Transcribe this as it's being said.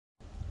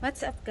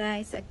What's up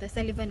guys? Agta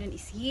sa Lebanon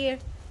is here.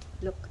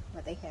 Look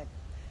what I have.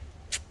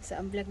 So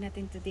ang vlog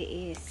natin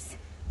today is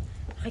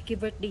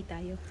birthday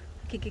tayo.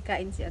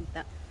 Kikikain si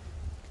Agta.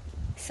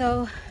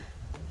 So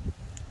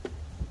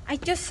I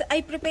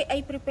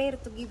prepare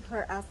to give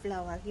her a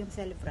flower, yung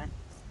celebrant.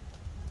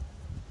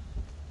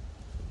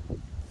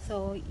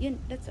 So yun,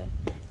 that's all.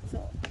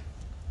 So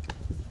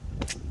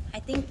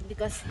I think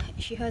because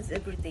she has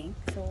everything,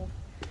 so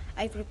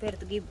I prepare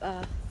to give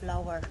a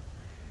flower.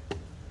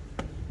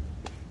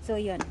 So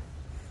yun,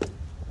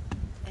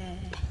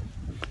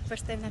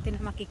 first time natin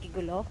na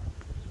makikigulo.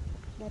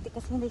 Dati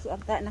kasi hindi si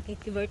Agta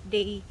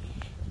nakiki-birthday,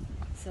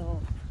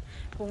 so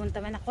pumunta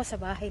man ako sa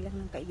bahay lang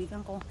ng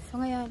kaibigan ko. So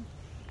ngayon,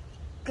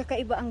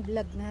 kakaiba ang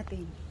vlog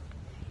natin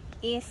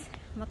is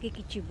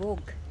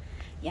makikichibog.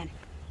 Yan,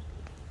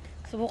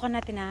 subukan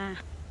natin na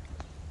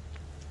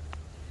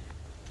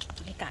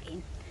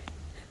kain.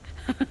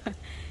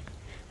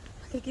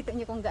 Makikita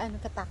nyo kung gaano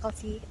katakaw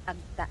si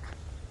Agta.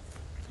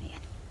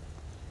 Ayan,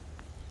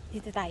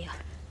 dito tayo.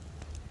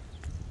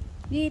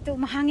 Dito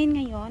mahangin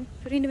ngayon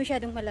pero hindi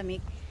masyadong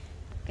malamig,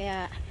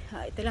 kaya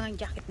ito lang ang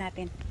jacket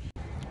natin.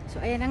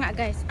 So ayan na nga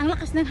guys, ang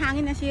lakas ng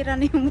hangin, nasira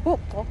na yung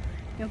buhok ko.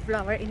 Yung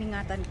flower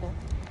iningatan ko,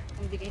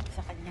 ang bigay ko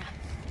sa kanya.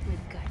 Oh my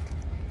god.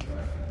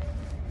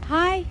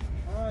 Hi.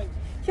 هاي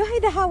شو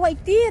هيدا هوا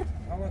كتير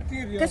هوا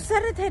كتير يا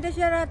كسرت هيدا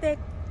شراتك.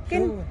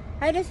 شو؟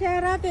 هيدا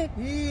شراتك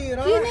هي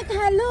راح كينك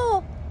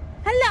هلو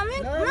هلا ما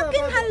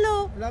كان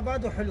هلو. لا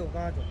بعده حلو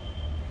بعده.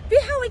 في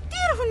هوا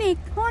كتير هناك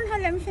هون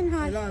هلا مشان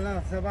هاد.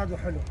 لا بعده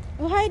حلو.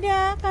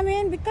 وهيدا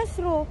كمان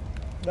بكسروا.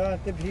 لا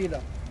انتبهي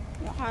له.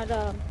 يا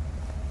حرام.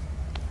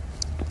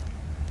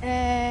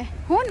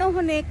 هون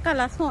وهناك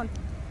خلاص هون.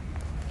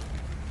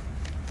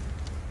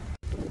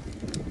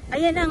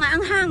 Ayan na nga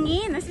ang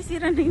hangin,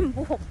 nasisira na yung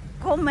buhok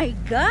ko. Oh my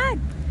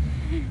god,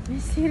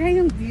 nasira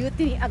yung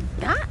beauty ni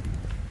Agta.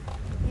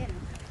 Ayan.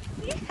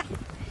 Yeah.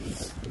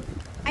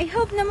 I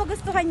hope na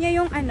magustuhan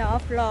niya yung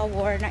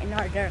flower na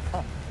in-order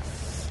ko.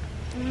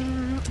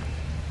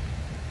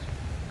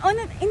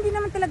 Hindi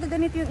naman talaga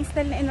ganito yung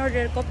style na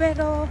in-order ko,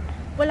 pero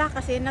wala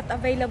kasi, not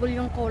available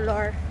yung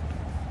color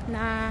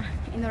na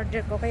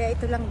in-order ko, kaya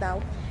ito lang daw.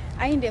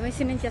 Ay hindi, may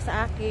sinend siya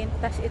sa akin,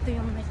 tapos ito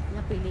yung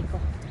napili ko.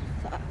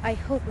 So I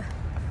hope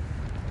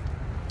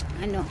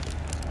she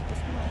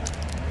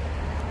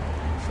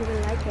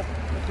will like it,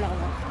 the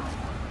flower.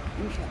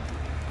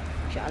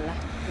 Inshallah.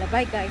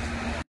 Bye guys.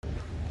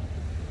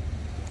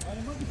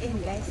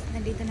 Ayan guys,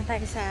 nandito na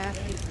tayo sa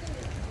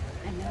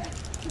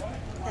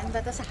saan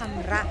ba to? Sa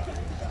Hamra.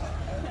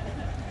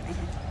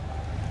 Ayan.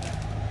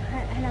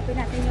 Hanapin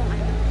natin yung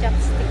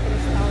chopstick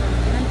restaurant.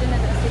 Nandun na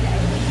daw sila.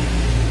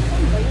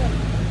 Ano ba yun?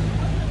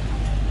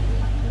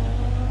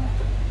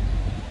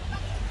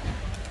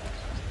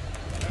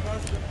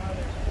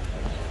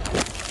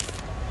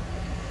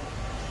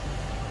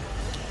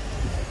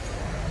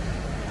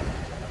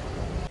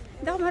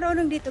 Hindi ako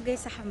marunong dito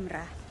guys sa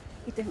Hamra.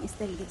 Ito yung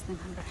style guys ng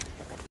Hamra.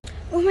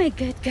 Oh my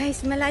god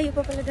guys, malayo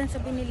pa pala dun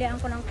sa binilihan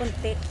ko ng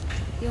konti.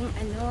 Yung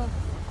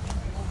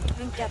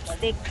yung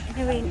chopstick.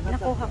 Anyway,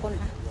 nakuha ko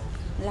na.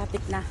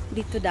 Malapit na.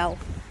 Dito daw.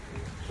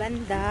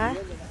 Banda.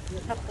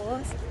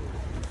 Tapos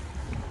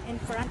in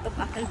front of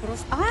Uncle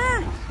Bruce.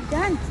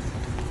 Dyan.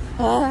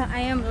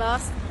 I am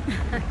lost.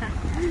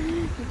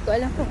 Hindi ko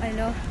alam kung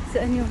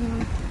saan yung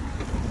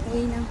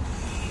way ng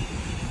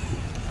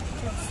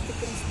chopstick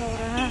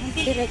restaurant.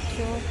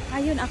 Diretso.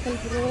 Ayun, Uncle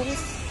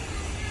Bruce.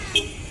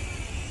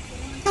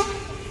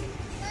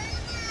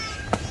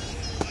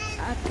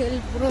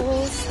 Uncle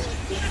Bruce.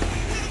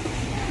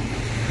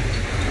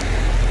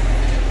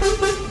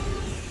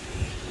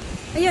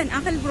 Ayun,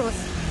 Uncle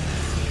Bruce.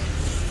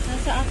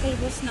 Nasa Uncle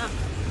Bruce na.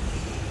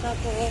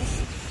 Tapos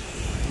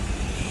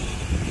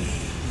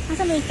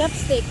nasa may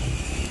chopstick.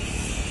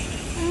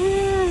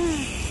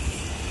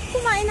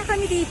 Kumain na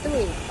kami dito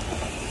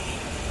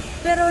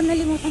pero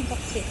nalimutan ko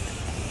kasi.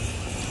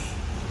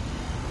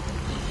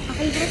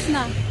 Uncle Bruce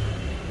na.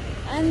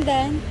 And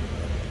then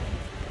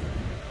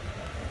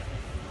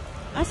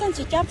asan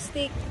si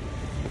chopstick?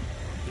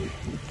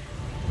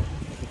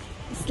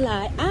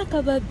 Slide.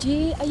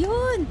 Kababji.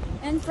 Ayun.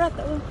 In front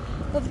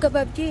of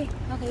kababji.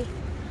 Okay.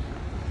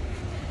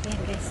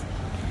 Ayan guys.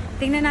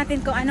 Tingnan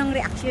natin kung anong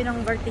reaction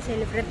ng birthday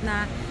celebrant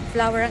na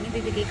flower ang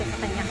ibibigay ko sa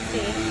kanya.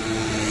 Kasi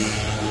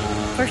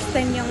first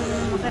time yung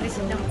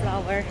makareceive ng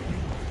flower.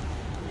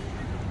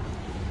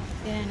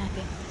 Tingnan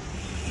natin.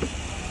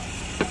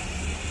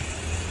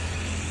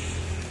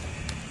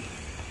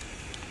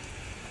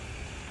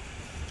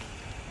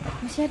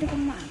 Masyado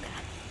kong maaga.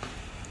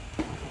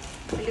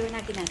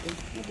 Paliwanagin natin.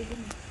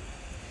 Madilim.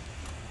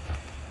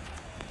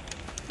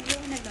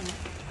 Maliwanag naman.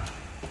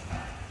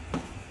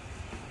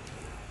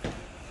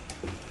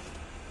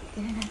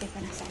 Tingnan natin pa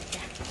nasaan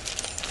siya.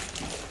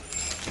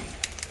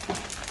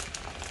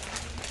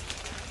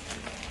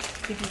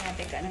 Tingnan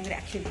natin ka anong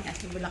reaction niya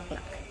sa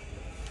bulaklak.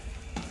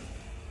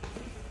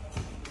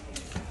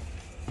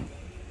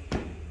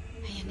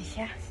 Ayan na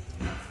siya.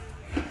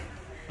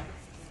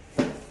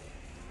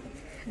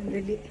 Ang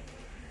dali.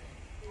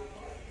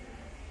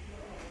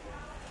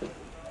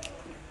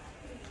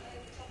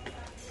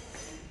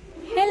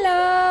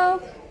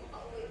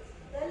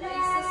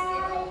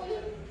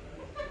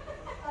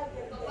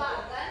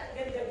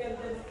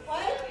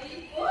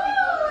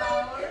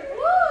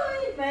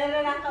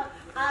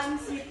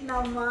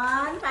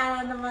 naman.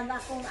 Para naman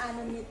akong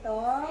ano nito.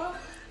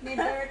 May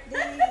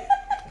birthday.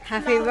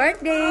 Happy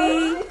birthday!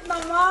 Outfit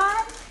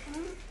naman.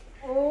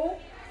 Oh.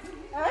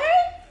 Ay,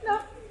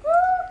 naku.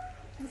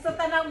 Sa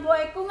tanang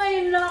buhay ko,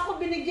 ngayon lang ako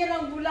binigyan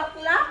ng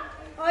bulaklak.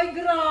 Ay,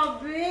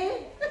 grabe.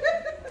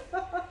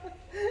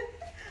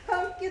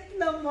 Ang cute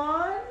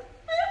naman.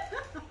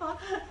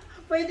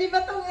 Pwede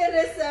ba itong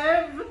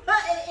i-reserve?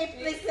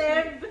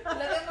 I-preserve?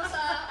 Lagay mo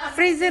sa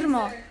Freezer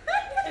mo.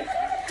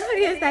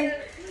 Yes, tayo.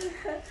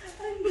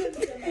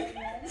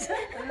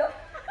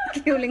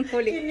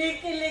 Kiuling-kuling.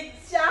 Kinikilig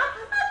siya.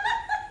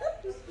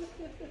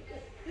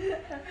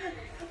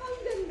 Ang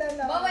ganda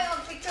naman. Babay,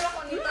 mag-picture ako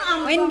nito.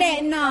 Oh, hindi,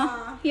 no.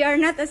 You are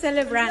not a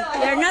celebrant.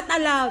 You are not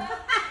allowed.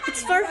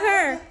 It's for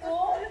her.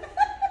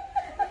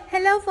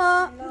 Hello po.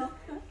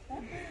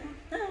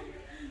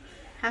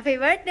 Happy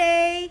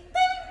birthday.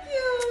 Thank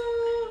you.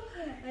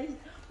 Ay,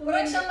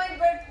 Parang siya may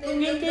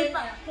birthday.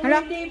 kung Hala.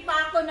 hindi pa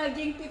ako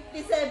naging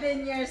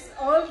 57 years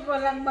old,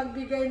 walang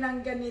magbigay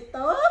ng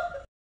ganito.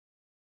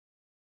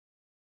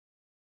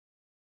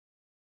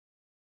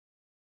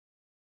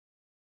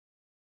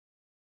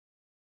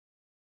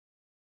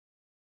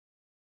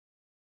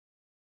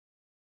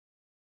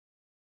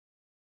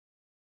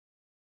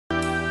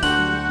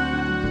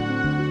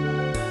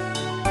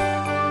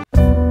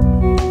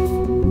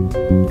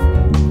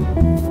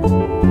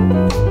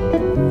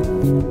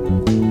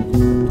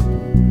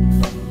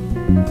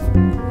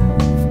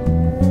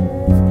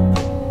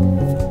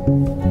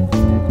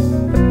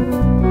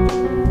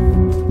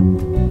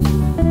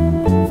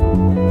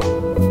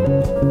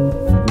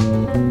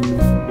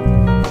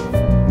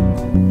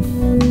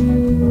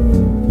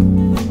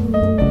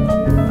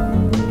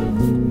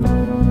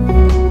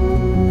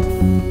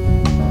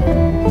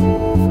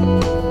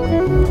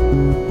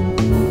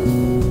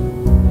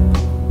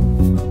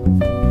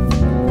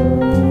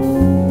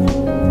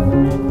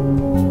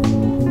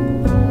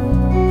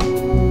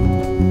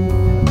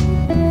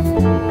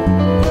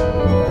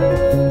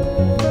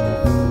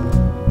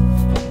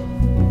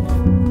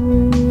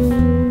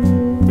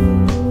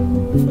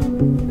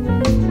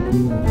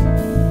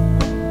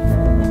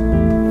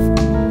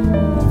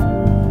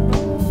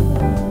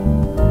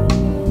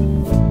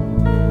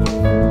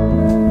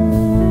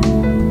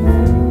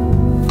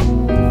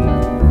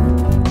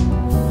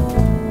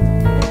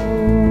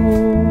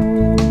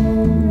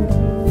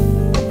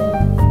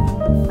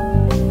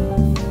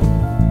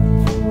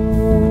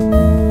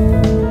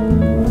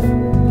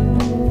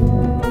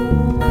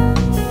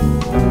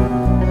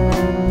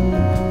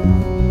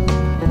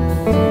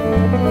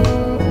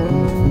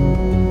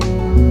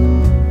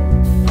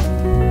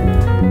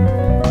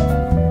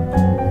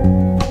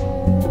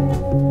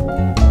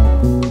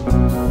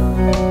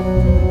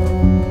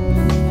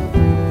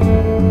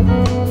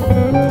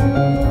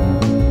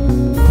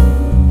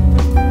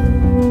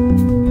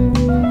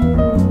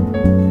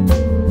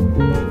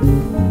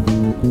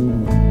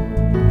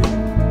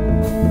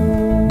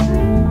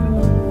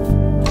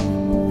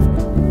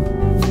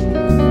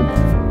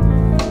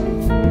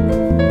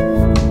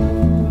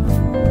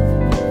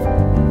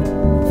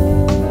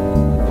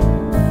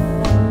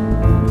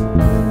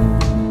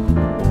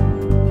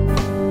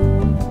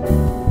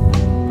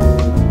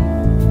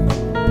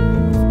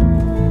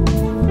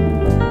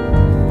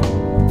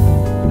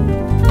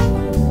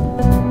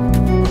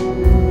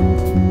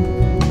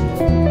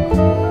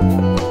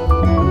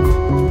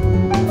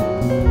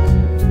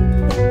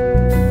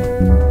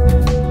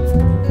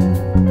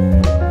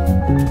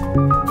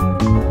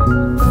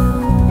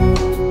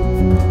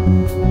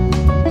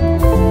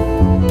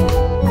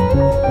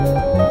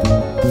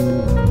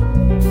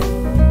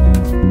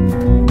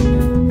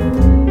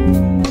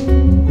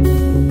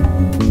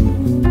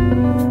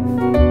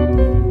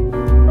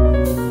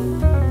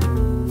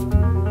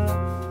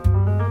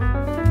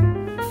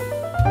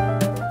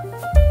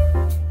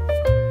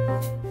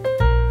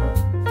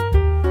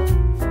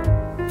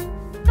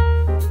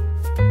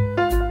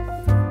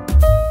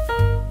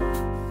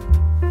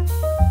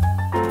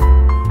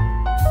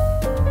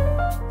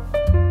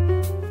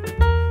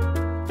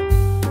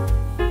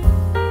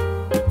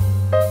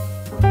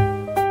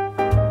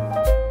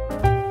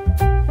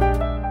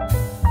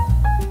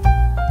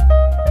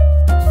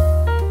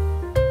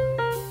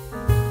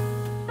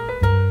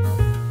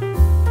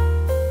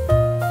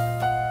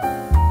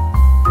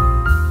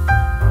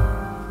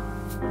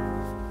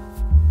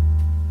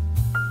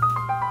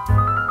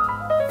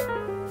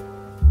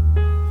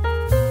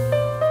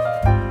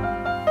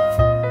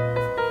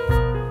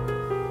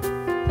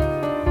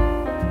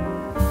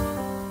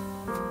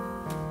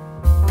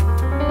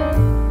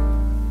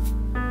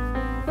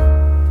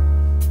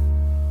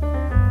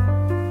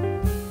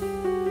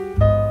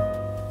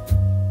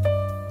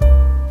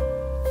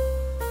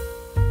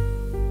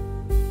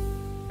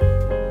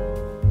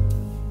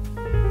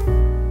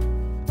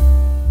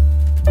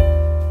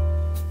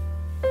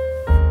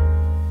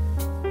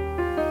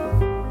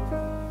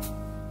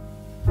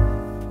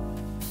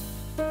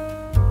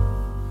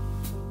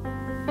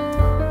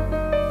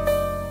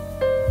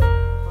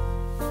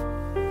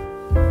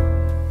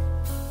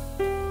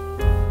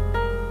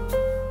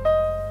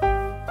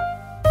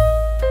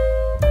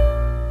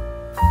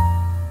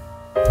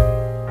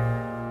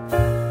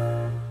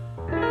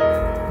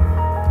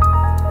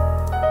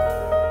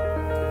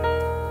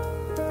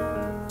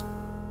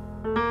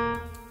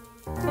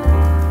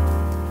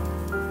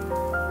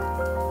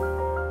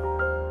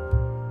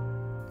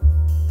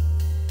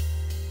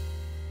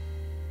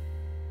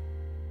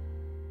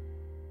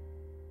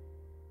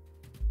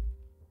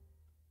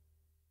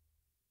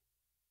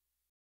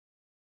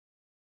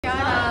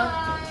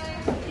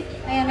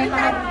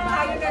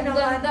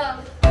 Ganda.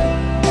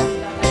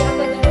 Kaya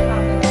ba na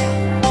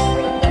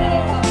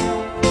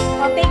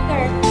O, take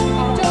her.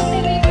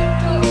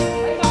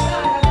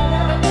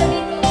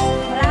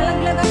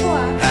 Malalaglag ako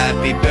ah.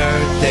 Happy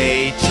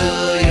birthday to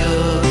you.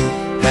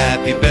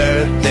 Happy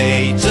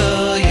birthday to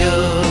you.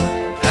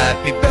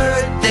 Happy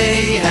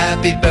birthday,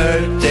 happy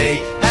birthday,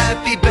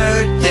 happy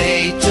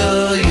birthday to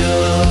you.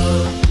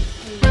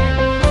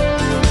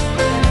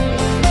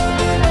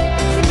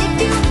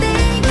 If you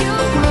think you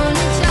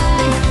wanna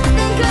try,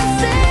 then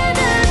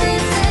consider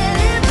this an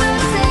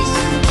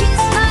invitation.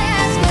 Kiss my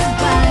ass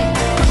goodbye.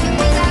 Give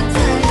me that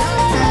title.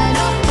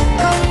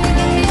 Come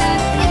give me that.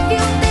 If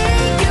you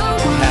think you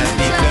wanna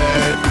Happy try,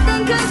 birthday.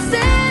 then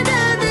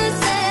consider this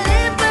an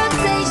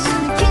invitation.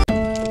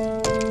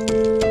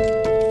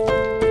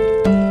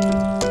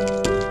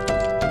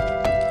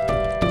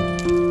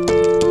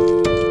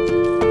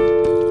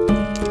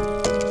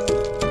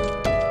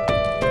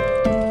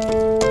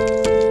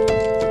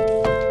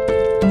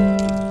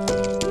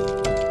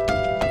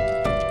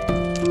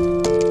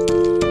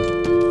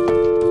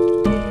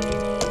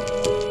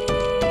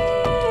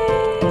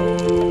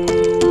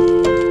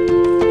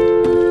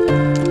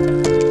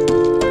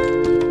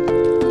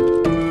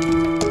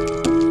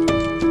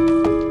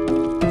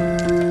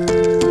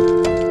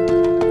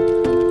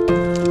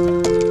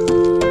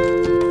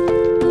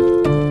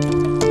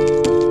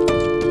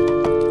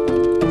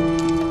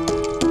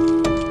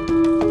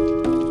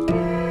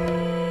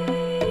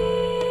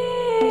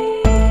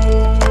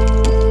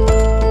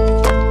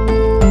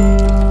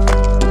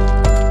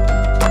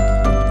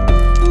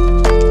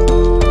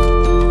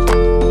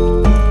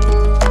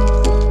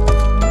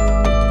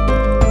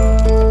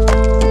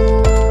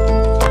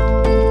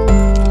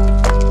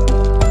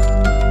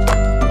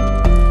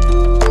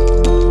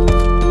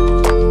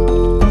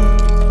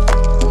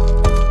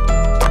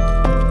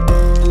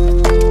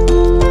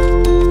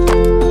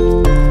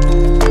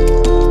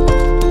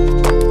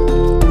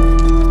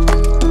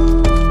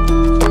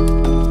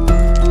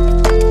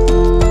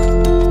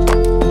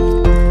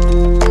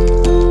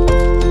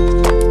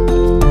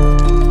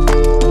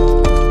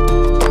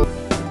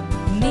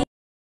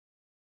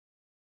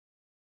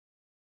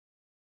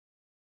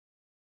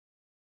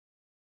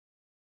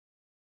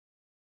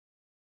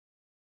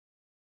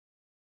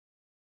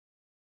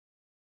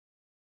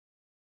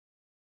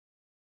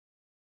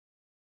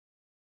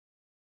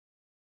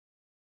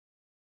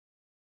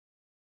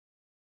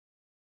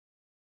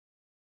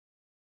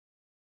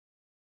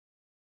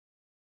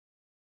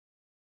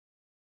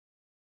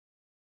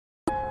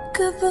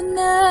 Kapag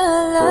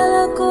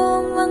naalala ko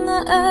ang mga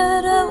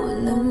araw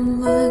na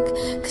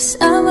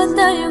magkasama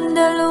tayong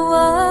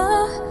dalawa,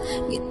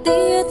 ngiti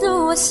at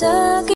luha sa akin.